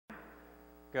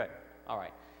Good. All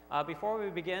right. Before we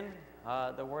begin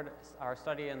our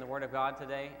study in the Word of God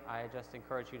today, I just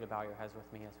encourage you to bow your heads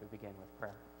with me as we begin with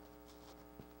prayer.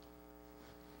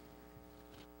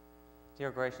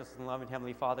 Dear gracious and loving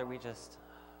Heavenly Father, we just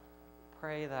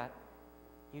pray that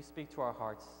you speak to our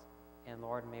hearts. And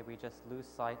Lord, may we just lose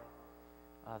sight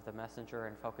of the messenger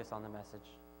and focus on the message.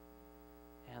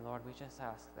 And Lord, we just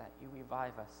ask that you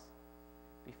revive us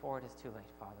before it is too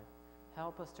late, Father.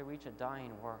 Help us to reach a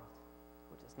dying world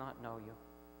who does not know you.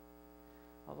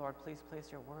 Oh Lord, please place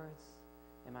your words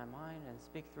in my mind and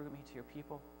speak through me to your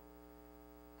people.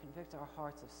 Convict our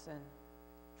hearts of sin.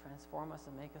 Transform us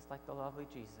and make us like the lovely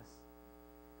Jesus.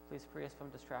 Please free us from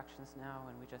distractions now,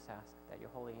 and we just ask that your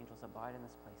holy angels abide in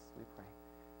this place, we pray.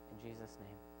 In Jesus'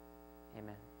 name,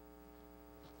 amen.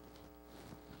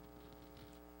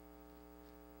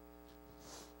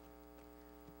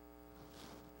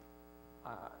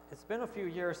 It's been a few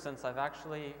years since I've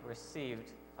actually received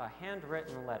a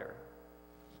handwritten letter.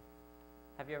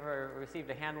 Have you ever received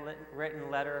a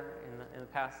handwritten letter in the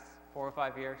past 4 or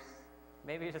 5 years?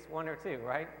 Maybe just 1 or 2,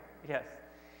 right? Yes.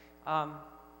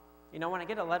 You know, when I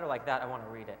get a letter like that, I want to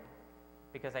read it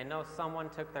because I know someone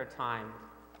took their time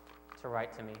to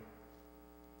write to me.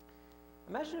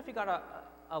 Imagine if you got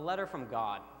a letter from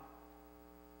God,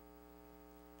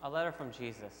 a letter from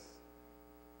Jesus.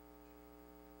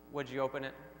 Would you open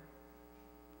it?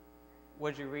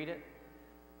 Would you read it?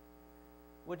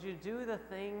 Would you do the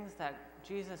things that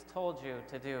Jesus told you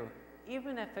to do,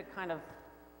 even if it kind of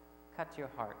cut your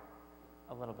heart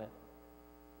a little bit?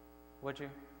 Would you?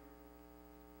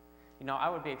 You know, I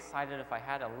would be excited if I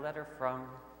had a letter from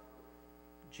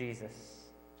Jesus.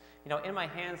 You know, in my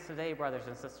hands today, brothers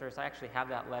and sisters, I actually have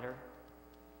that letter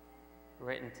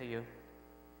written to you.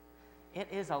 It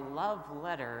is a love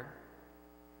letter,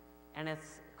 and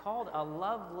it's called a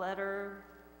love letter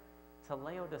to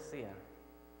Laodicea.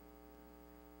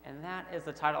 And that is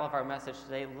the title of our message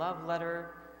today, Love Letter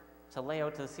to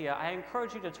Laodicea. I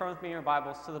encourage you to turn with me in your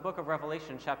Bibles to the book of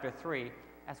Revelation, chapter 3,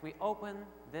 as we open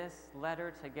this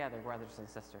letter together, brothers and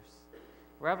sisters.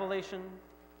 Revelation,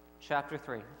 chapter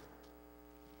 3.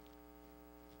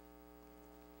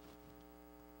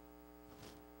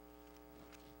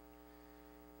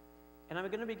 And I'm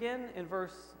going to begin in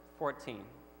verse 14.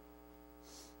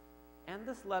 And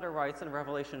this letter writes in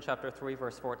Revelation chapter 3,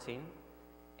 verse 14,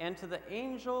 "And to the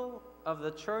angel of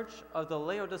the church of the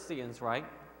Laodiceans write,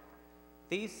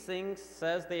 These things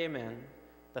says the Amen,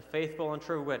 the faithful and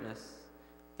true witness,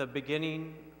 the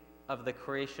beginning of the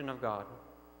creation of God."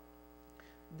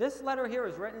 This letter here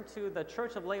is written to the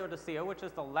church of Laodicea, which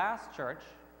is the last church.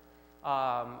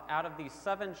 Out of these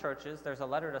 7 churches, there's a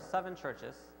letter to 7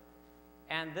 churches.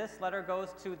 And this letter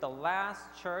goes to the last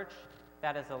church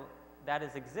that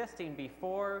is existing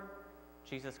before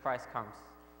Jesus Christ comes.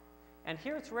 And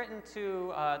here it's written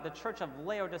to the church of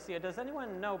Laodicea. Does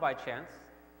anyone know by chance,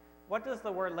 what does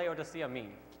the word Laodicea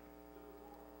mean?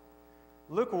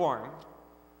 Lukewarm.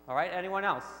 All right, anyone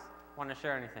else want to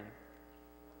share anything?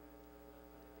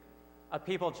 A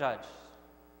people judged.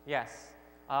 Yes,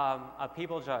 a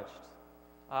people judged.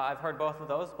 I've heard both of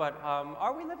those, but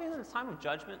are we living in a time of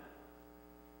judgment?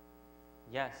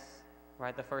 Yes,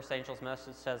 right, the first angel's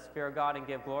message says, "Fear God and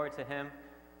give glory to him,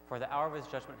 for the hour of his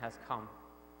judgment has come."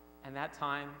 And that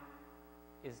time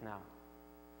is now.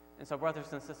 And so,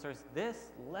 brothers and sisters,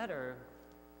 this letter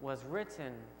was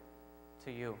written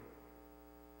to you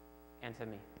and to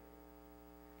me.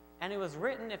 And it was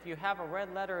written, if you have a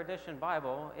red letter edition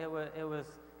Bible, it was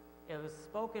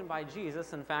spoken by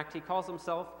Jesus. In fact, he calls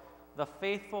himself the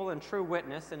faithful and true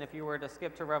witness. And if you were to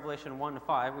skip to Revelation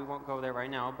 1-5, we won't go there right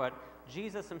now, but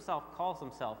Jesus himself calls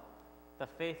himself the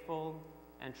faithful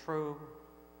and true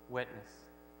witness.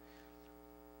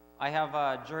 I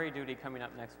have jury duty coming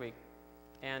up next week,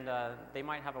 and they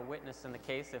might have a witness in the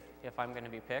case if I'm going to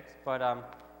be picked. But,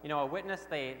 you know, a witness,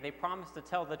 they promise to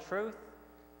tell the truth,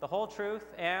 the whole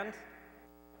truth, and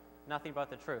nothing but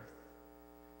the truth.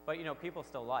 But, you know, people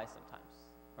still lie sometimes,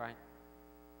 right?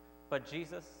 But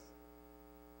Jesus,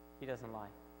 he doesn't lie.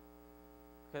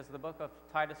 Because the book of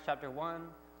Titus chapter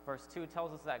 1, verse 2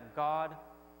 tells us that God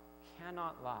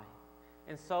cannot lie.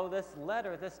 And so this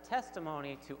letter, this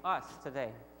testimony to us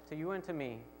today, to you and to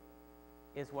me,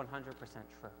 is 100%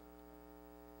 true.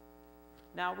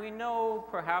 Now, we know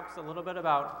perhaps a little bit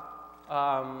about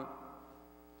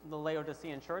the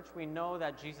Laodicean church. We know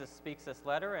that Jesus speaks this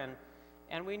letter,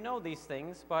 and we know these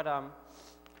things, but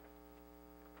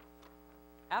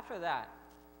after that,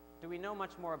 do we know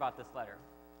much more about this letter?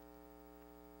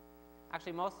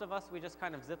 Actually, most of us, we just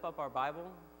kind of zip up our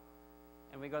Bible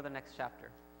and we go to the next chapter,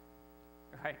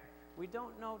 right? we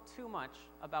don't know too much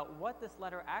about what this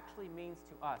letter actually means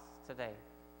to us today.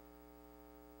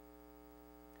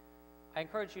 I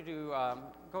encourage you to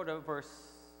go to verse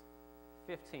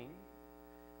 15.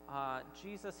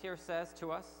 Jesus here says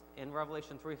to us in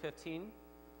Revelation 3:15,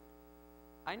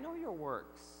 I know your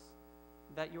works,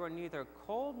 that you are neither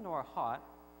cold nor hot.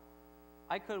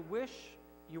 I could wish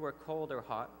you were cold or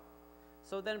hot.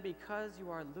 So then, because you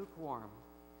are lukewarm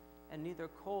and neither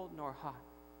cold nor hot,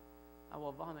 I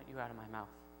will vomit you out of my mouth.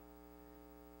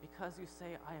 Because you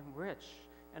say, I am rich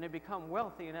and have become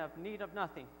wealthy and have need of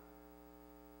nothing,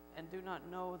 and do not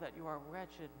know that you are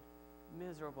wretched,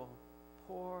 miserable,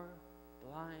 poor,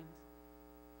 blind,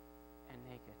 and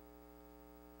naked.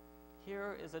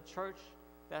 Here is a church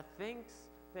that thinks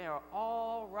they are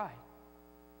all right.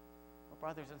 But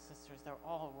brothers and sisters, they're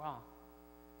all wrong.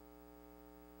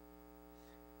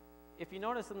 If you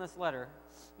notice in this letter,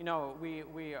 you know,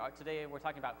 today we're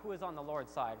talking about who is on the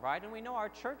Lord's side, right? And we know our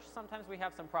church, sometimes we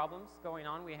have some problems going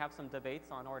on. We have some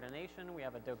debates on ordination. We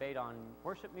have a debate on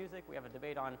worship music. We have a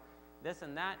debate on this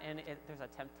and that. And there's a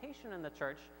temptation in the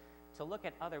church to look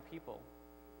at other people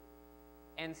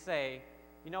and say,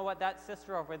 you know what, that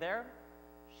sister over there,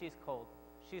 she's cold.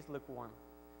 She's lukewarm.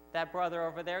 That brother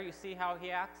over there, you see how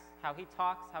he acts, how he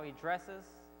talks, how he dresses?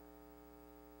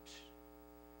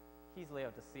 He's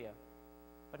Laodicea,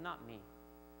 but not me.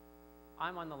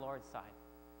 I'm on the Lord's side.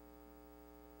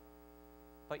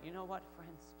 But you know what,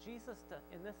 friends? Jesus,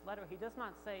 in this letter, he does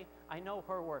not say, I know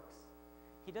her works.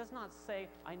 He does not say,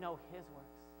 I know his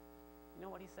works. You know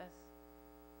what he says?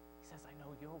 He says, I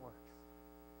know your works.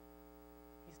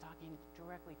 He's talking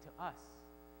directly to us.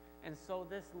 And so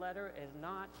this letter is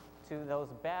not to those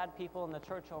bad people in the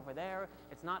church over there.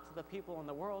 It's not to the people in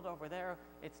the world over there.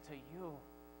 It's to you.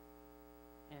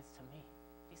 And it's to me.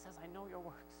 He says, I know your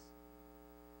works.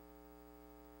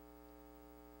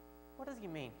 What does he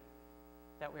mean?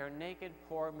 That we are naked,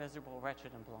 poor, miserable,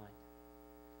 wretched, and blind.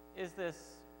 Is this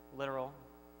literal?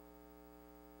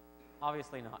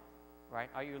 Obviously not, right?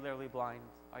 Are you literally blind?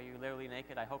 Are you literally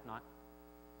naked? I hope not.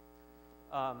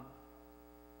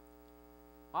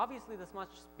 Obviously, this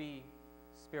must be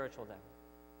spiritual then.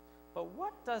 But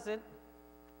what does it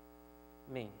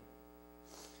mean?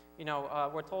 You know,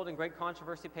 we're told in Great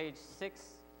Controversy, page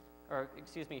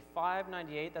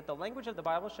 598, that the language of the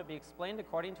Bible should be explained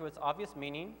according to its obvious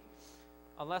meaning,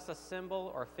 unless a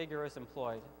symbol or figure is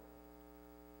employed.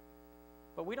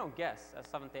 But we don't guess as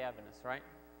Seventh-day Adventists, right?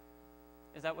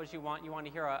 Is that what you want? You want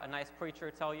to hear a nice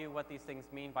preacher tell you what these things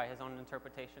mean by his own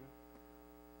interpretation?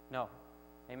 No.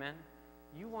 Amen?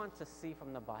 You want to see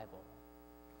from the Bible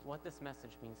what this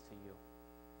message means to you.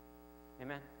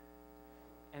 Amen?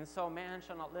 And so man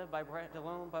shall not live by bread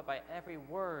alone, but by every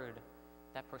word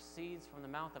that proceeds from the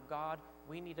mouth of God.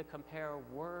 We need to compare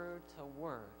word to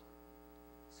word,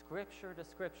 scripture to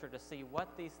scripture, to see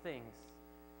what these things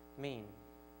mean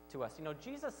to us. You know,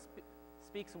 Jesus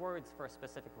speaks words for a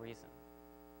specific reason.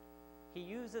 He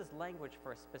uses language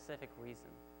for a specific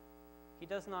reason. He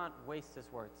does not waste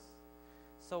his words.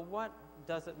 So what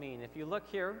does it mean? If you look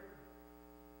here,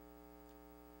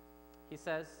 he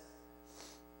says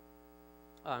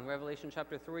in Revelation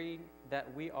chapter 3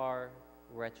 that we are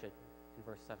wretched in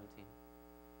verse 17.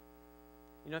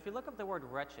 You know, if you look up the word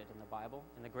wretched in the Bible,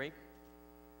 in the Greek,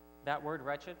 that word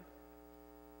wretched,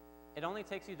 it only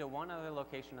takes you to one other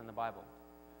location in the Bible.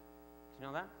 Do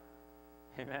you know that?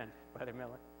 Amen, Brother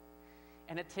Miller.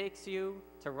 And it takes you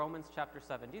to Romans chapter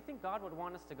 7. Do you think God would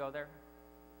want us to go there?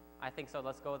 I think so.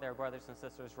 Let's go there, brothers and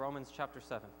sisters. Romans chapter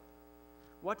 7.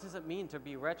 What does it mean to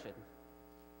be wretched?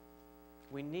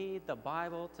 We need the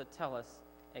Bible to tell us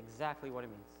exactly what it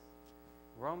means.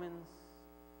 Romans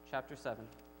chapter 7.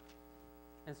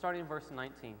 And starting in verse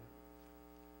 19.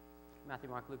 Matthew,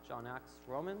 Mark, Luke, John, Acts.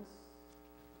 Romans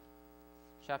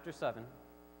chapter 7.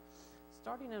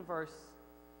 Starting in verse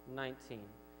 19.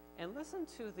 And listen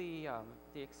to the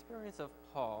experience of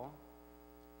Paul.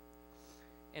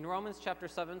 In Romans chapter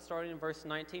 7, starting in verse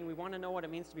 19, we want to know what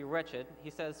it means to be wretched. He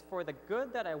says, for the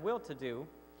good that I will to do,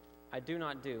 I do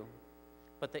not do.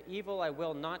 But the evil I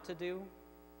will not to do,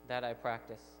 that I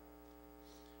practice.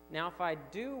 Now if I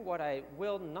do what I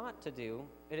will not to do,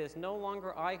 it is no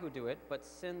longer I who do it, but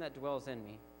sin that dwells in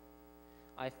me.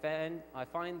 I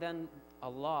find then a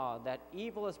law that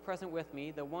evil is present with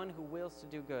me, the one who wills to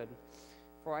do good.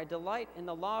 For I delight in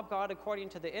the law of God according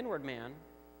to the inward man,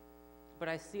 but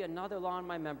I see another law in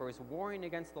my members, warring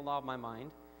against the law of my mind,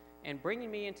 and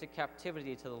bringing me into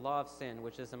captivity to the law of sin,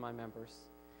 which is in my members.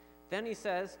 Then he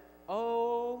says,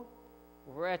 O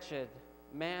wretched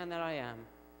man that I am,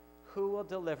 who will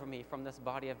deliver me from this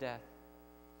body of death?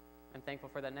 I'm thankful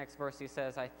for that next verse. He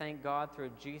says, I thank God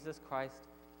through Jesus Christ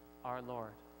our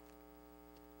Lord.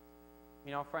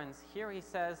 You know, friends, here he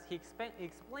says, he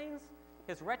explains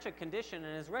his wretched condition,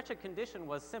 and his wretched condition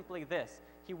was simply this.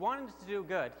 He wanted to do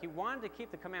good. He wanted to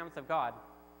keep the commandments of God,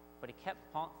 but he kept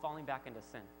falling back into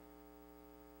sin.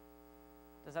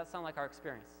 Does that sound like our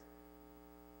experience?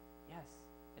 Yes,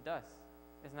 it does.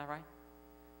 Isn't that right?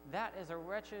 That is a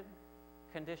wretched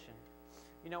condition.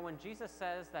 You know, when Jesus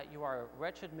says that you are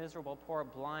wretched, miserable, poor,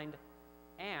 blind,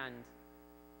 and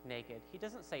naked, he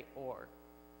doesn't say or,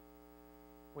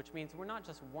 which means we're not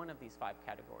just one of these 5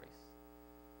 categories.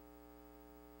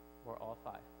 We're all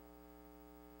 5.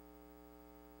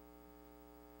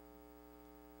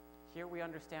 Here we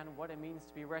understand what it means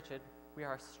to be wretched. We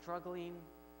are struggling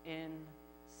in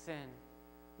sin.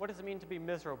 What does it mean to be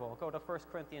miserable? Go to 1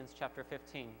 Corinthians chapter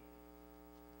 15.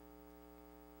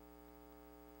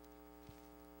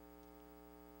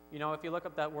 You know, if you look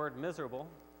up that word miserable,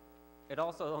 it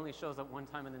also only shows up one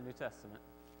time in the New Testament.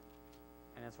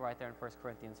 And it's right there in 1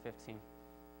 Corinthians 15.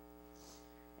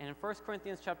 And in 1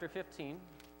 Corinthians chapter 15,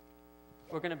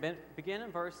 we're going to begin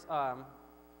in verse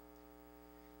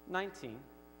 19.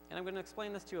 And I'm going to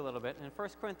explain this to you a little bit. In 1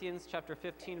 Corinthians chapter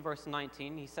 15, verse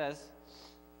 19, he says,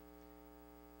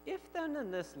 "If then in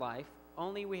this life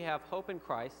only we have hope in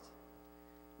Christ,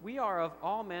 we are of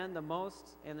all men the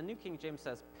most," and the New King James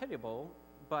says pitiable,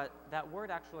 but that word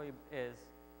actually is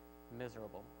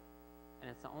miserable. And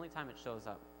it's the only time it shows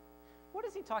up. What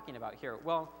is he talking about here?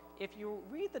 Well, if you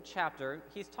read the chapter,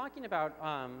 he's talking about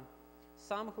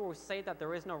some who say that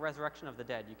there is no resurrection of the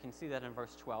dead. You can see that in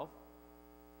verse 12.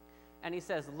 And he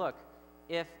says, look,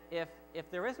 if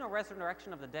there is no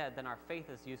resurrection of the dead, then our faith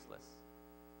is useless.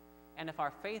 And if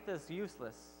our faith is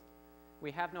useless,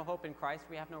 we have no hope in Christ,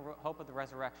 we have no hope of the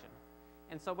resurrection.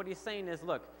 And so what he's saying is,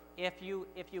 look, if you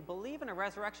believe in a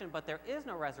resurrection but there is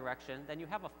no resurrection, then you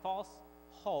have a false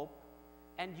hope,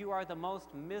 and you are the most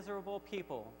miserable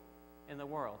people in the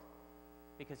world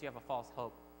because you have a false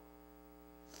hope.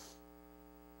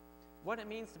 What it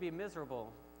means to be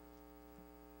miserable,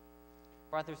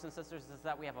 brothers and sisters, is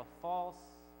that we have a false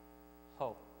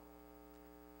hope.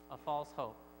 A false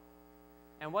hope.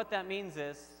 And what that means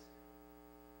is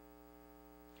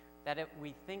that if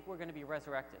we think we're going to be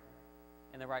resurrected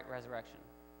in the right resurrection,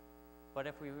 but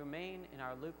if we remain in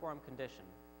our lukewarm condition,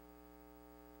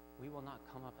 we will not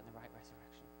come up in the right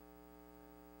resurrection.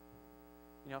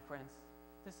 You know, friends,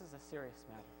 this is a serious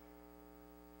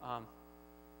matter.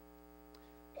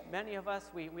 Many of us,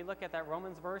 we look at that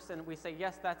Romans verse and we say,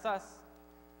 yes, that's us.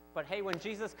 But hey, when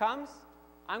Jesus comes,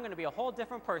 I'm going to be a whole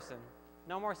different person.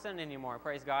 No more sin anymore,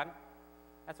 praise God.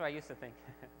 That's what I used to think.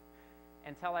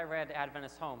 Until I read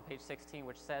Adventist Home, page 16,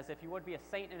 which says, if you would be a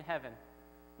saint in heaven,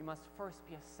 you must first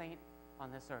be a saint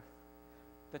on this earth.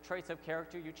 The traits of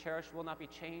character you cherish will not be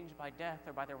changed by death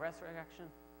or by the resurrection.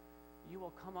 You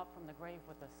will come up from the grave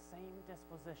with the same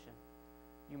disposition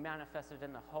you manifested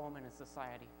in the home and in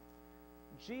society.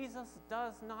 Jesus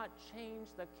does not change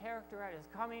the character at his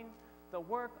coming. The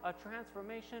work of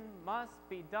transformation must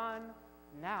be done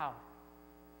now.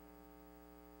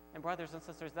 And brothers and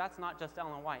sisters, that's not just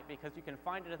Ellen White, because you can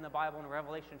find it in the Bible in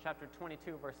Revelation chapter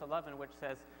 22, verse 11, which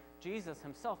says, Jesus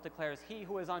himself declares, he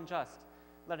who is unjust,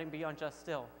 let him be unjust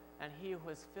still. And he who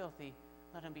is filthy,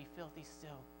 let him be filthy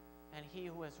still. And he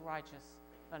who is righteous,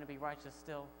 let him be righteous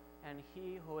still. And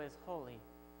he who is holy,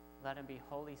 let him be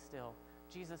holy still.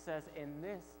 Jesus says, in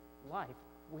this life,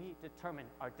 we determine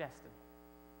our destiny.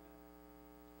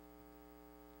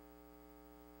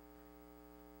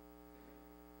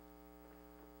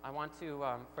 I want to,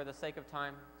 for the sake of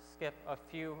time, skip a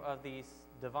few of these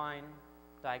divine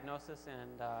diagnosis,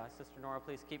 and Sister Nora,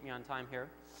 please keep me on time here.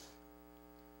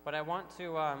 But I want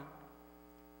to,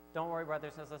 don't worry,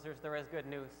 brothers and sisters, there is good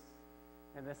news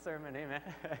in this sermon, amen.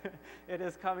 It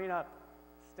is coming up.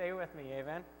 Stay with me,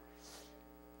 amen.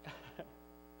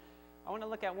 I want to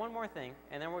look at one more thing,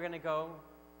 and then we're going to go.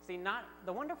 See,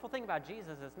 the wonderful thing about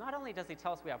Jesus is not only does he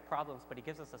tell us we have problems, but he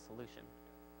gives us a solution.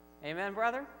 Amen,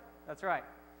 brother? That's right.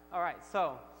 All right,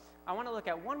 so I want to look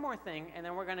at one more thing, and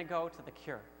then we're going to go to the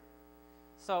cure.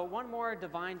 So one more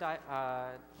divine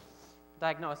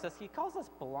diagnosis. He calls us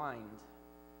blind.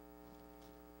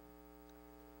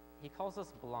 He calls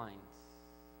us blind.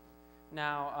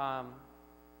 Now,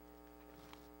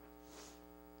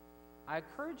 I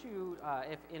encourage you,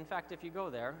 if you go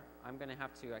there, I'm going to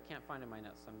have to, I can't find it in my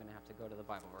notes, so I'm going to have to go to the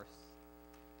Bible verse.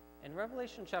 In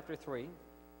Revelation chapter 3,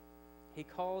 he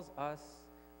calls us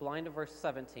blind in verse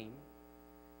 17.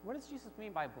 What does Jesus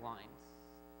mean by blind?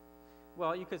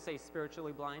 Well, you could say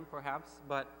spiritually blind, perhaps,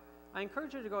 but I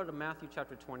encourage you to go to Matthew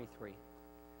chapter 23,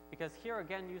 because here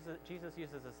again, Jesus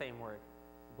uses the same word,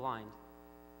 blind.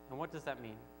 And what does that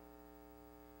mean?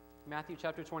 Matthew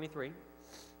chapter 23.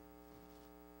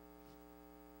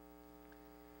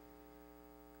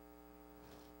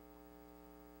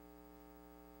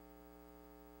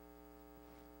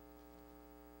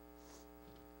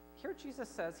 Here Jesus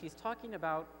says, he's talking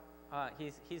about,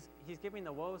 he's giving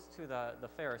the woes to the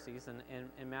Pharisees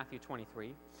in Matthew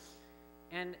 23.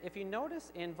 And if you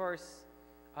notice in verse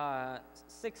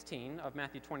 16 of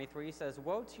Matthew 23, he says,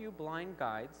 "Woe to you, blind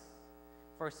guides."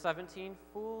 Verse 17,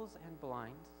 "Fools and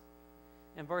blind."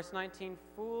 In verse 19,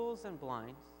 "Fools and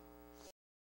blind."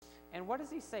 And what does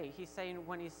he say? He's saying,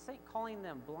 when he's calling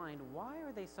them blind, why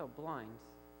are they so blind?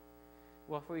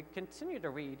 Well, if we continue to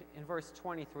read, in verse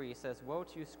 23, he says, "Woe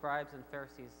to you, scribes and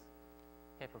Pharisees,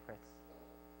 hypocrites,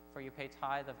 for you pay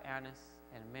tithe of anise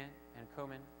and mint and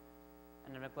cumin,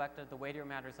 and have neglected the weightier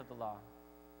matters of the law,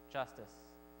 justice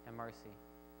and mercy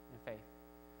and faith."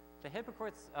 The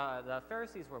hypocrites, the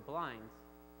Pharisees were blind,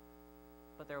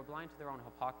 but they were blind to their own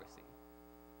hypocrisy.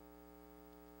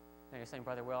 Now you're saying,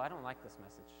 "Brother Will, I don't like this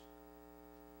message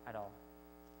at all."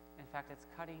 In fact, it's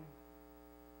cutting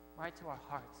right to our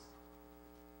hearts.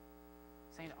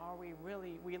 Saying, are we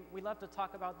really, we love to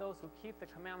talk about those who keep the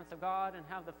commandments of God and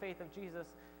have the faith of Jesus.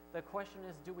 The question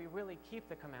is, do we really keep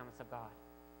the commandments of God?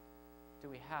 Do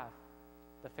we have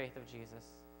the faith of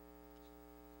Jesus?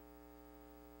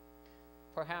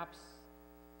 Perhaps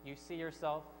you see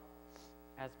yourself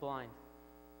as blind.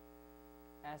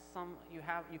 As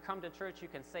you come to church, you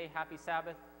can say Happy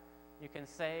Sabbath. You can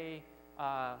say,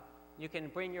 you can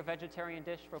bring your vegetarian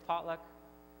dish for potluck.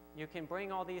 You can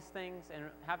bring all these things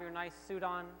and have your nice suit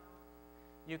on.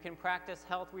 You can practice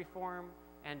health reform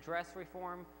and dress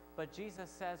reform, but Jesus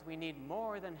says we need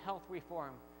more than health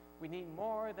reform. We need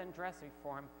more than dress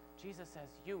reform. Jesus says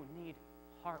you need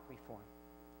heart reform,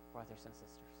 brothers and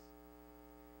sisters.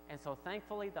 And so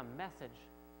thankfully the message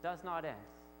does not end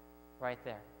right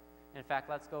there. In fact,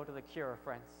 let's go to the cure,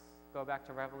 friends. Go back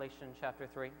to Revelation chapter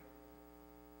 3.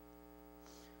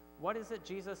 What is it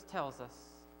Jesus tells us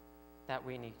that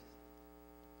we need?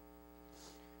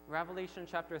 Revelation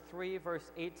chapter 3,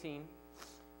 verse 18,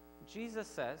 Jesus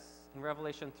says in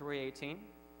Revelation 3:18,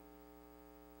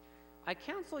 "I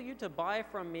counsel you to buy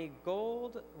from me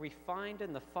gold refined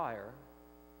in the fire,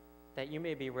 that you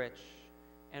may be rich,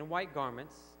 and white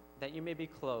garments, that you may be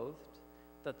clothed,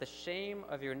 that the shame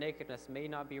of your nakedness may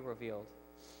not be revealed,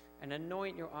 and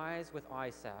anoint your eyes with eye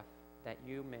salve, that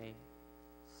you may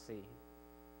see."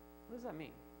 What does that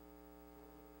mean?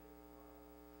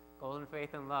 Golden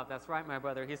faith and love. That's right, my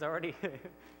brother. He's already...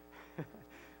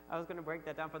 I was going to break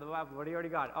that down for the Bible, but he already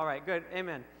got it. All right, good.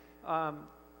 Amen.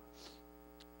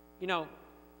 You know,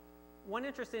 one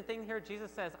interesting thing here,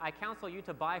 Jesus says, "I counsel you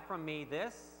to buy from me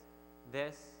this,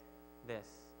 this, this."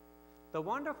 The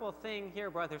wonderful thing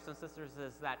here, brothers and sisters,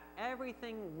 is that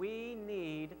everything we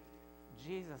need,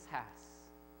 Jesus has.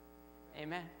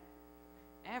 Amen.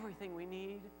 Everything we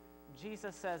need,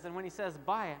 Jesus says. And when he says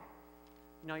buy it,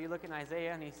 you know, you look in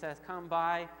Isaiah and he says, "Come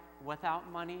buy without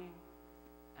money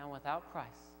and without price."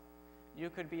 You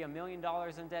could be $1 million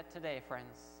in debt today,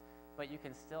 friends, but you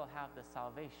can still have the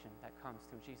salvation that comes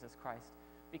through Jesus Christ,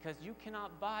 because you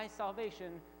cannot buy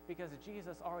salvation because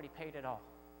Jesus already paid it all.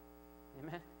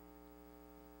 Amen?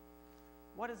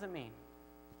 What does it mean?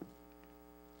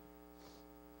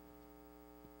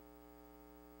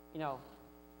 You know,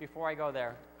 before I go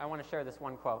there, I want to share this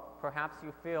one quote. Perhaps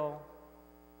you feel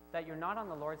that you're not on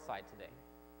the Lord's side today.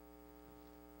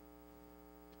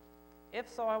 If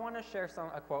so, I want to share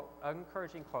a quote, an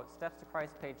encouraging quote. Steps to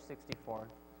Christ, page 64.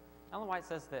 Ellen White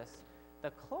says this: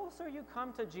 "The closer you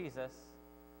come to Jesus,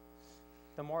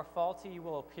 the more faulty you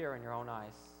will appear in your own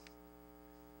eyes.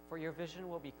 For your vision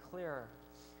will be clearer,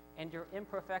 and your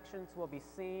imperfections will be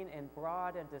seen in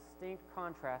broad and distinct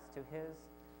contrast to his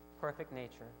perfect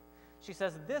nature." She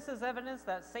says, "This is evidence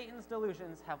that Satan's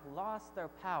delusions have lost their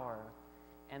power,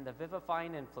 and the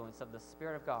vivifying influence of the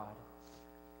Spirit of God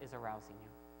is arousing you."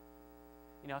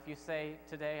 You know, if you say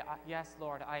today, "Yes,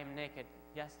 Lord, I am naked.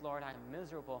 Yes, Lord, I am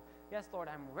miserable. Yes, Lord,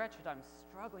 I'm wretched. I'm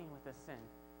struggling with this sin.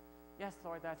 Yes,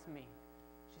 Lord, that's me."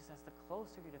 She says, the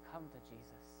closer you to come to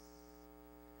Jesus,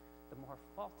 the more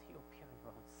faulty you appear in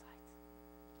your own sight.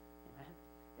 Amen?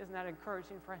 Isn't that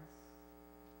encouraging, friends?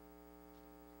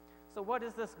 So what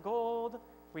is this gold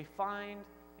refined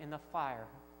in the fire?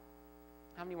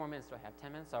 How many more minutes do I have?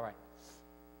 10 minutes? All right.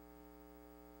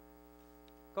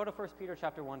 Go to 1 Peter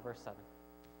chapter 1, verse 7.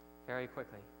 Very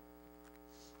quickly.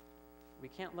 We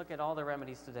can't look at all the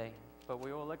remedies today, but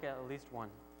we will look at least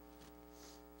one.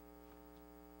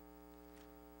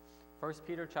 1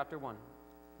 Peter chapter 1,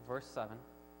 verse 7.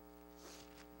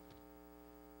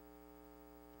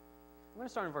 I'm going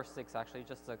to start in verse 6, actually,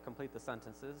 just to complete the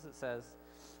sentences. It says,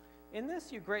 In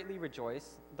this you greatly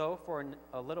rejoice, though for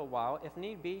a little while, if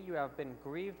need be, you have been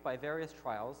grieved by various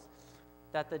trials,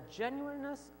 that the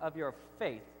genuineness of your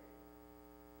faith,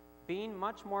 being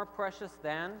much more precious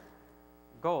than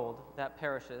gold that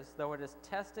perishes, though it is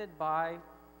tested by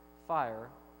fire,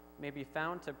 may be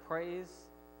found to praise,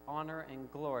 honor, and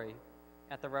glory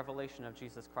at the revelation of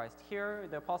Jesus Christ. Here,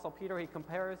 the Apostle Peter, he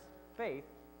compares faith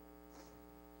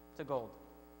to gold.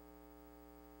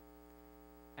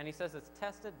 And he says it's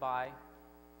tested by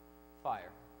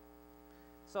fire.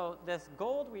 So this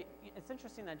gold, it's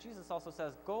interesting that Jesus also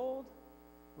says gold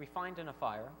refined in a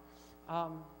fire.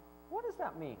 What does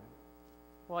that mean?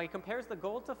 Well, he compares the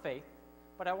gold to faith,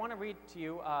 but I want to read to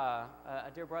you, a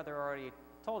dear brother already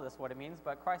told us what it means,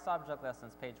 but Christ's Object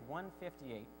Lessons, page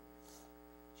 158.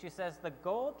 She says, the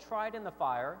gold tried in the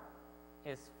fire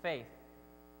is faith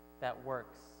that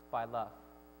works by love.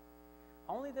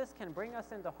 Only this can bring us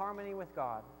into harmony with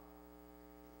God.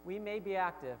 We may be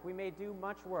active, we may do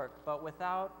much work, but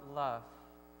without love,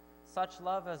 such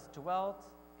love as dwelt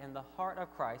in the heart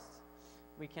of Christ,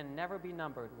 we can never be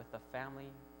numbered with the family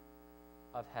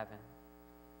of heaven.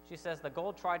 She says the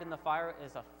gold tried in the fire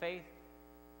is a faith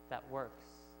that works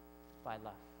by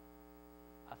love.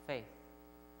 A faith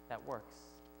that works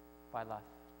by love.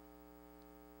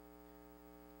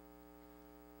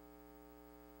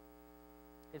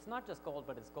 It's not just gold,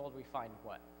 but it's gold refined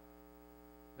what?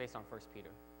 Based on 1 Peter.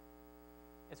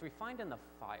 It's refined in the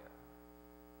fire.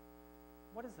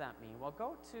 What does that mean? Well,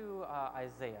 go to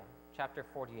Isaiah chapter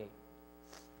 48.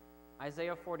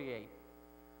 Isaiah 48.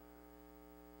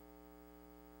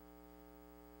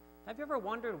 Have you ever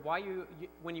wondered why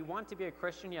when you want to be a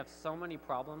Christian, you have so many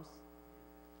problems?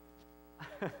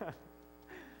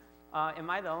 Am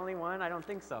I the only one? I don't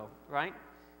think so, right?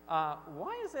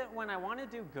 Why is it when I want to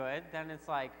do good, then it's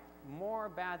like more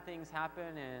bad things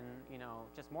happen and,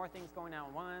 just more things going on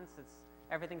at once.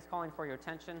 Everything's calling for your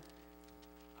attention.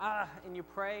 And you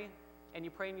pray and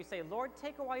you say, Lord,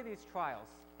 take away these trials.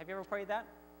 Have you ever prayed that?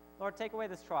 Lord, take away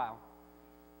this trial.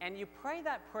 And you pray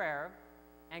that prayer,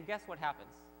 and guess what happens?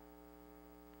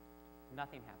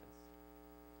 Nothing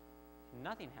happens.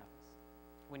 Nothing happens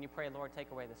when you pray, Lord, take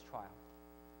away this trial.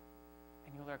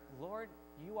 And you're like, Lord,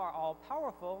 you are all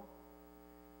powerful.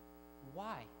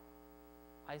 Why?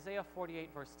 Isaiah 48,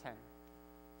 verse 10.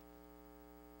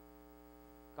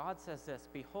 God says this,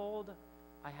 behold,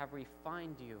 I have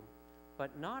refined you,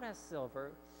 but not as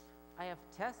silver. I have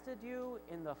tested you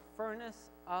in the furnace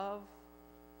of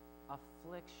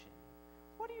affliction.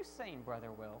 What are you saying,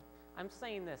 Brother Will? I'm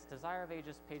saying this, Desire of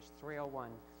Ages, page 301.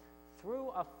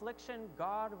 Through affliction,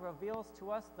 God reveals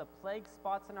to us the plague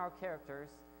spots in our characters,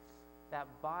 that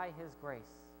by his grace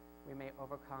we may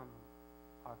overcome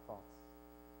our faults.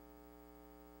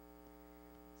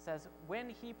 It says,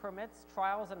 when he permits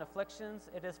trials and afflictions,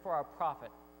 it is for our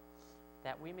profit,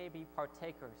 that we may be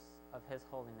partakers of his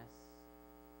holiness.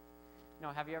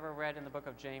 Have you ever read in the book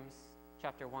of James,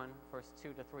 chapter 1, verse 2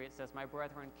 to 3, it says, my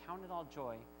brethren, count it all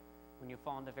joy when you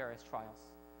fall into various trials,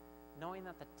 knowing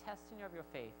that the testing of your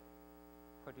faith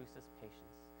produces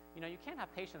patience. You can't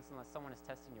have patience unless someone is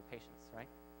testing your patience, right?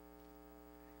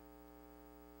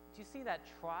 Do you see that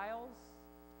trials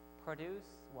produce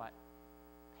what?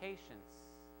 Patience.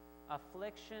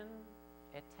 Affliction,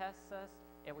 it tests us,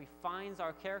 it refines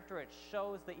our character, it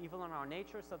shows the evil in our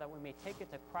nature so that we may take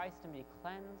it to Christ and be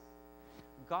cleansed.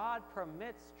 God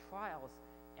permits trials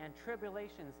and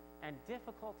tribulations and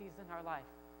difficulties in our life.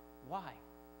 Why?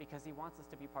 Because he wants us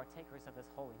to be partakers of his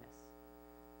holiness.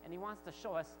 And he wants to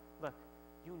show us, look,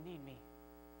 you need me.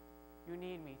 You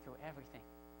need me through everything.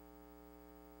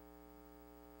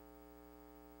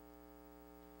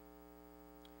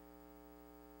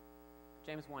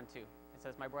 James 1:2. It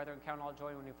says, my brethren, count all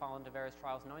joy when you fall into various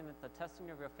trials, knowing that the testing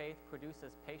of your faith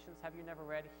produces patience. Have you never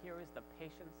read, here is the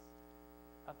patience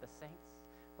of the saints?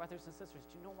 Brothers and sisters,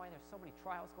 do you know why there's so many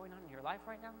trials going on in your life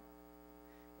right now?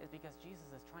 It's because Jesus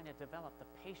is trying to develop the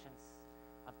patience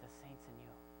of the saints in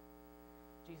you.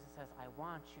 Jesus says, I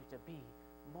want you to be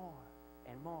more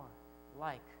and more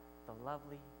like the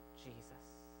lovely Jesus.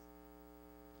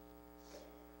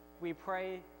 We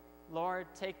pray, Lord,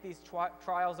 take these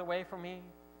trials away from me.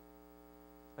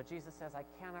 But Jesus says, I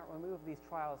cannot remove these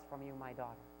trials from you, my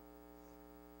daughter.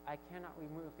 I cannot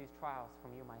remove these trials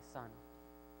from you, my son.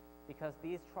 Because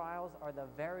these trials are the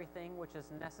very thing which is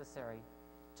necessary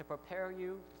to prepare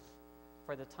you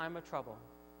for the time of trouble,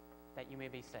 that you may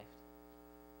be saved.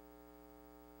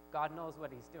 God knows what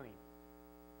he's doing.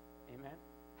 Amen?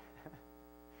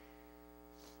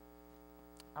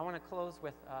 I want to close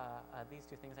with these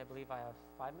two things. I believe I have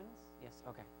 5 minutes. Yes?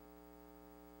 Okay.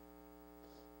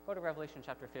 Go to Revelation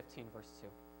chapter 15, verse 2.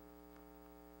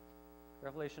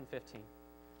 Revelation 15.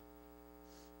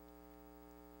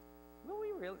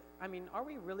 Are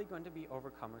we really going to be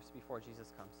overcomers before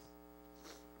Jesus comes?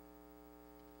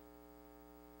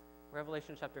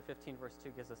 Revelation chapter 15, verse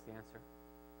 2 gives us the answer.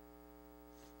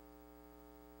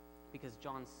 Because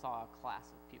John saw a class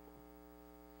of people.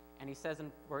 And he says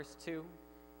in verse 2,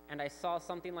 "And I saw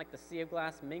something like the sea of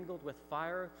glass mingled with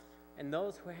fire, and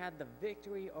those who had the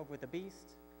victory over the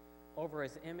beast, over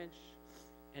his image,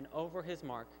 and over his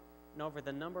mark, and over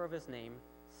the number of his name,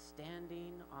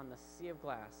 standing on the sea of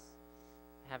glass,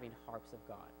 having harps of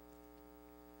God."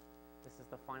 This is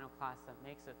the final class that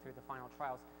makes it through the final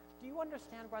trials. Do you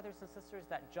understand, brothers and sisters,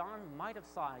 that John might have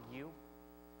saw you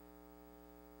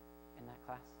in that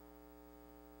class?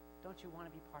 Don't you want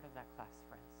to be part of that class,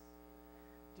 friends?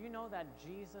 Do you know that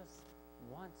Jesus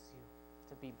wants you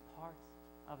to be part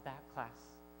of that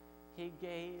class? He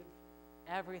gave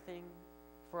everything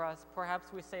for us.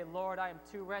 Perhaps we say, "Lord, I am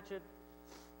too wretched.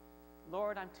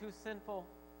 Lord, I'm too sinful.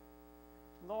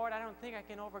 Lord, I don't think I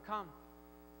can overcome."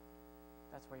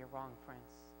 That's where you're wrong, friends,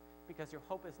 because your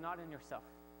hope is not in yourself.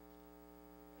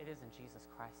 It is in Jesus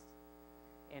Christ.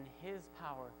 In his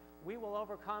power, we will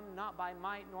overcome not by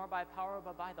might nor by power,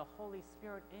 but by the Holy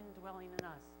Spirit indwelling in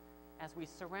us as we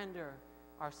surrender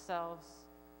ourselves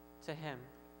to him.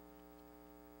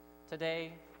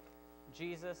 Today,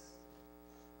 Jesus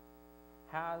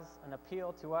has an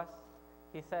appeal to us.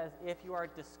 He says, if you are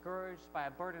discouraged by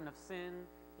a burden of sin,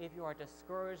 if you are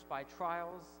discouraged by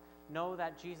trials, know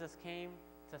that Jesus came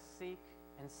to seek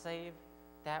and save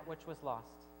that which was lost.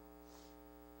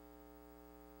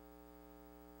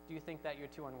 Do you think that you're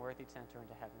too unworthy to enter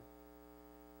into heaven?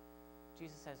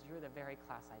 Jesus says, you're the very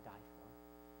class I died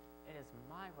for. It is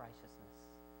my righteousness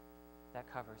that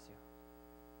covers you.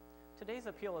 Today's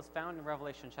appeal is found in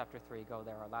Revelation chapter 3. Go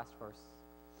there, our last verse.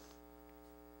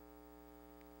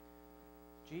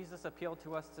 Jesus' appeal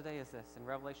to us today is this. In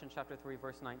Revelation chapter 3,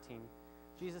 verse 19,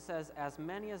 Jesus says, as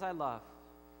many as I love,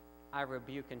 I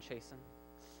rebuke and chasten.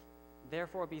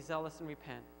 Therefore be zealous and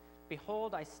repent.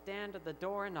 Behold, I stand at the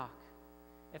door and knock.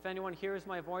 If anyone hears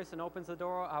my voice and opens the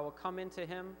door, I will come into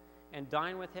him and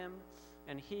dine with him,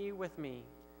 and he with me.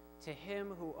 To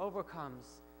him who overcomes,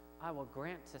 I will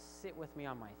grant to sit with me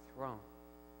on my throne,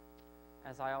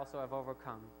 as I also have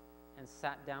overcome and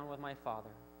sat down with my Father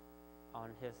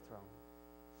on his throne.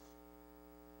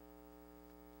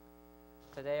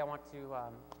 Today I want to,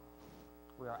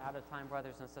 we are out of time,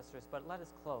 brothers and sisters, but let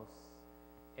us close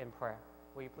in prayer.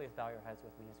 Will you please bow your heads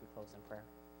with me as we close in prayer?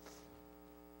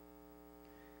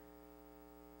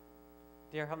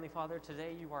 Dear Heavenly Father,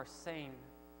 today you are saying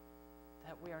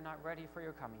that we are not ready for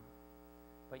your coming,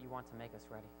 but you want to make us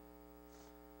ready.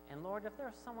 And Lord, if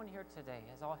there's someone here today,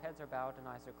 as all heads are bowed and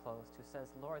eyes are closed, who says,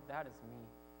 Lord, that is me.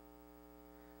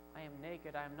 I am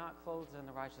naked, I am not clothed in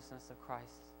the righteousness of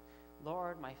Christ.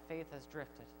 Lord, my faith has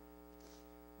drifted.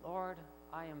 Lord,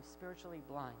 I am spiritually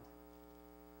blind.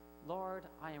 Lord,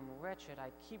 I am wretched. I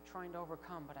keep trying to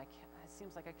overcome, but I can't. It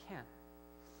seems like I can't.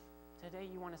 Today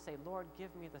you want to say, Lord,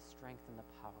 give me the strength and the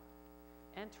power.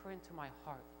 Enter into my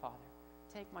heart, Father.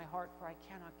 Take my heart, for I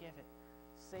cannot give it.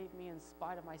 Save me in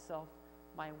spite of myself,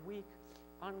 my weak,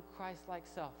 un-Christ-like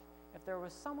self. If there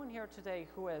was someone here today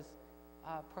who has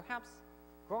perhaps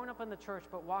grown up in the church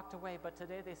but walked away, but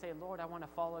today they say, Lord, I want to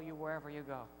follow you wherever you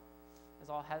go. As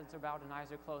all heads are bowed and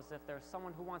eyes are closed, if there's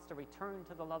someone who wants to return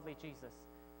to the lovely Jesus,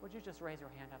 would you just raise your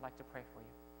hand? I'd like to pray for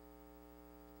you.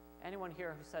 Anyone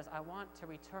here who says, I want to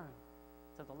return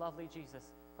to the lovely Jesus.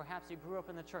 Perhaps you grew up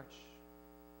in the church,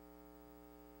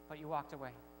 but you walked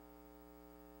away.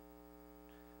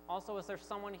 Also, is there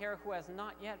someone here who has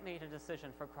not yet made a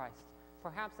decision for Christ?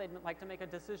 Perhaps they'd like to make a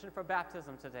decision for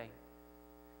baptism today.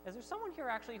 Is there someone here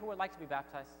actually who would like to be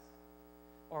baptized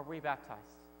or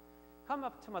rebaptized? Come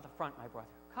up to the front, my brother.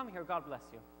 Come here, God bless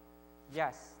you.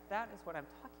 Yes, that is what I'm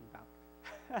talking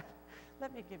about.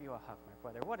 Let me give you a hug, my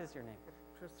brother. What is your name?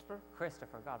 Christopher.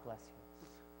 Christopher, God bless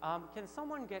you. Can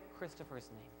someone get Christopher's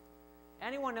name?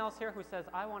 Anyone else here who says,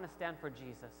 I want to stand for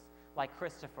Jesus, like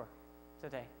Christopher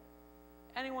today?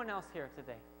 Anyone else here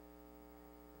today?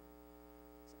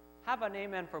 Have an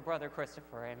amen for Brother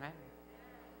Christopher, amen?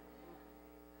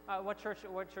 What church do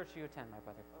you attend, my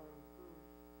brother?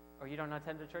 Or you don't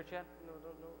attend a church yet? No,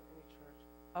 don't know any church.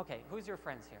 Okay, who's your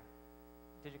friends here?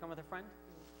 Did you come with a friend?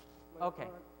 My Okay.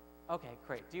 aunt. Okay,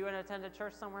 great. Do you attend a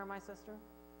church somewhere, my sister?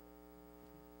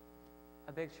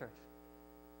 A big church?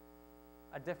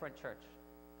 A different church?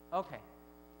 Okay.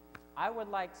 I would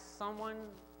like someone,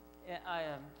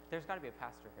 there's got to be a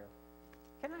pastor here.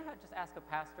 Can I just ask a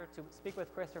pastor to speak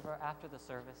with Christopher after the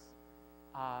service?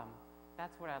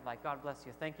 That's what I'd like. God bless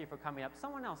you. Thank you for coming up.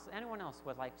 Someone else, anyone else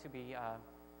would like to be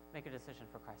make a decision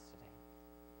for Christ today.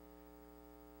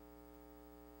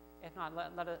 If not,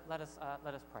 let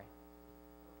us pray.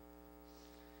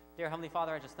 Dear Heavenly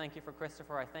Father, I just thank you for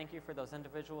Christopher. I thank you for those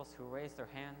individuals who raised their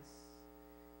hands.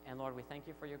 And Lord, we thank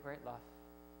you for your great love,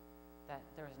 that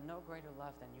there is no greater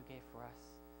love than you gave for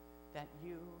us, that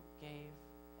you gave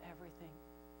everything.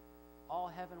 All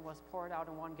heaven was poured out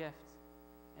in one gift,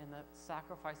 in the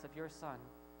sacrifice of your Son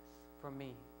for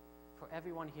me, for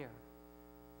everyone here.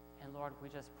 And Lord, we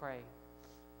just pray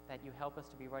that you help us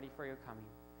to be ready for your coming.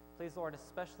 Please, Lord,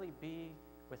 especially be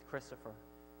with Christopher.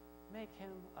 Make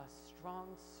him a strong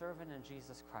servant in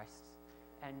Jesus Christ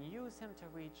and use him to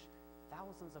reach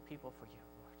thousands of people for you,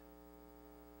 Lord.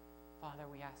 Father,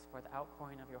 we ask for the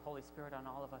outpouring of your Holy Spirit on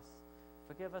all of us.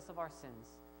 Forgive us of our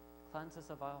sins. Cleanse us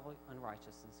of all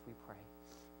unrighteousness, we pray.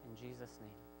 In Jesus'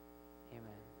 name,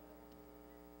 amen.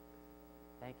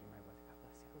 Thank you, my brother. God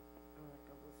bless you. All right,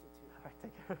 God bless you too. All right,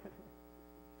 take care.